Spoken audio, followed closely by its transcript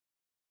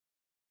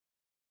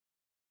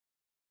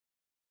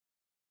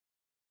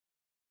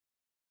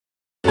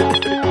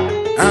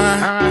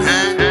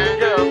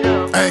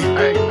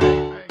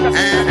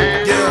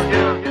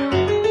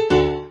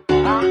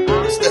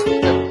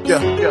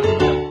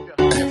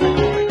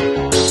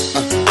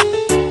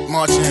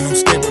Marching in, I'm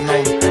stepping on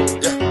it.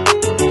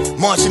 Yeah.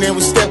 Marching in,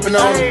 we stepping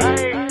on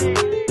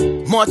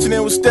it. Marching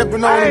in, we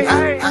stepping on it.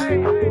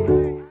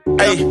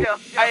 Hey,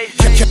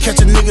 catch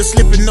a nigga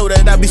slipping, know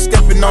that I be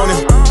stepping on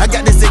him. I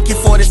got this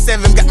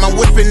AK-47, got my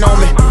whipping on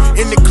me.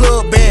 In the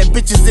club, bad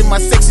bitches in my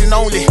section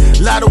only.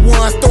 Lot of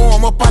ones throw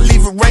 'em up, I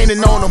leave it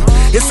raining on them.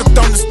 It's a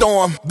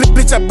thunderstorm,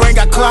 bitch I bring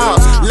out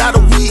clouds. Lot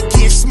of weed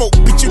getting smoked,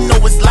 bitch you know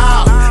it's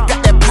loud.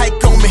 Got that pike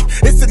on me,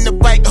 it's in the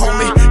bike,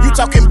 homie. You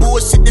talking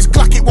bullshit, this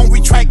Glock it won't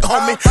retract,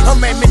 homie.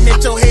 I'm aiming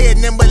at your head,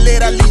 never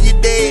let I leave you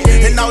dead.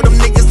 And all them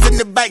niggas in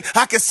the back,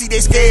 I can see they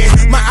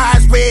scared. My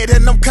eyes red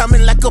and I'm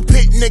coming like a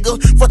pit nigga.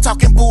 For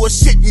talking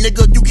bullshit,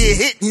 nigga, you get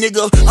hit,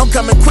 nigga. I'm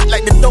coming quick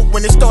like the dope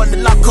when it's starting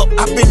to lock up.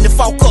 I been the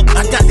fuck up,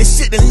 I got this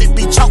shit and it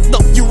be chalked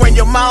up. You run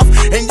your mouth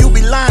and you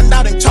be lying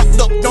out and chalked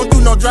up. Don't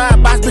do no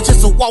drive-bys,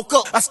 bitches will walk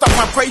up. I stop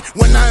my prey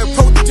when I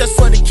approach just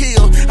for the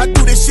kill. I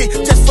do this shit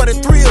just for the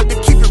thrill, to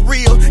keep it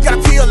real. Got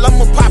a pill,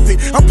 I'ma pop it.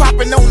 I'm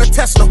popping on a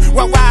Tesla,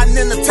 while riding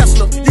in a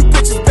Tesla. You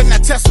bitches been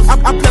that Tesla.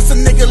 I bless a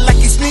nigga like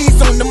he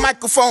sneezed on the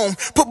microphone.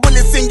 Put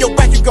bullets in your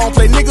back, you gon'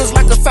 play niggas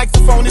like a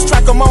saxophone. This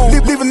track I'm on,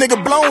 leave a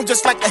nigga blown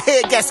just like a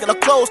head gasket, a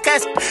closed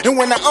casket. And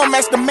when I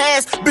unmask the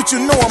mask, bitch you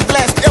know I'm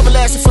blasted.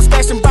 Everlasting for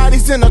stashing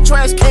bodies in a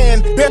trash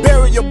can.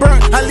 Bury your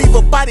burnt, I leave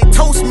a body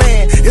toast,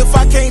 man. If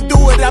I can't do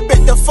it, I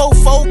bet the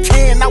fofo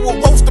can. I will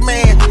roast the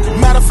man.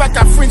 Matter of fact,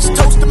 I French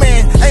toast the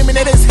man. Aiming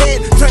at his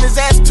head, turn his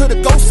ass to the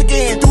ghost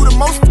again. Do the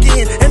most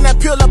again, and that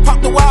pill I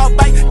popped the wild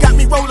bite. Got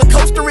me roller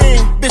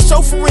coastering, bitch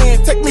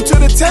chauffeuring. Take me to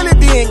the telly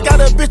then.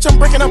 Got a bitch, I'm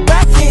breaking her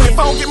back in. If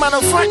I don't get mine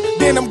up front,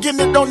 then I'm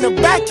getting it on the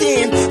back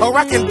end. Or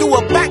I can do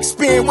a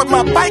backspin with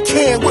my bike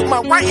hand. With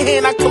my right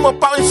hand, I come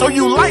up out and show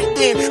you light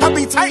then. I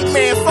be tight,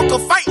 man, fuck a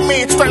fight,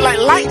 man. Straight like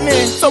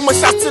lightning. So much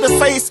shots to the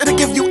face, it'll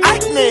give you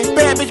lightning.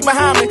 Bad bitch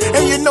behind me,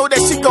 and you know that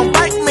she gon'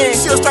 bite me.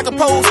 She'll strike a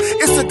pose,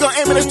 it's a gun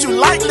aiming at you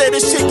like that.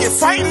 This shit get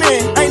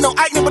frightening. Ain't no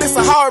acting, but it's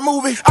a horror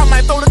movie. I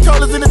might throw the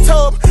colors in the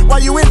tub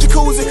while you in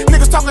jacuzzi.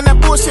 Niggas talking that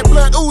bullshit,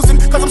 blood oozing,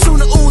 cause I'm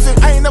shooting the oozing.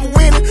 I ain't never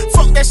winning,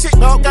 fuck that shit,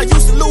 dog. Got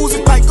used to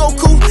losing, like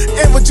Goku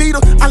and Vegeta.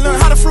 I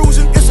learned how to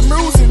frusion, it's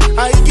amusing.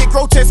 I ain't get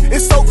grotesque,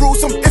 it's so groovy.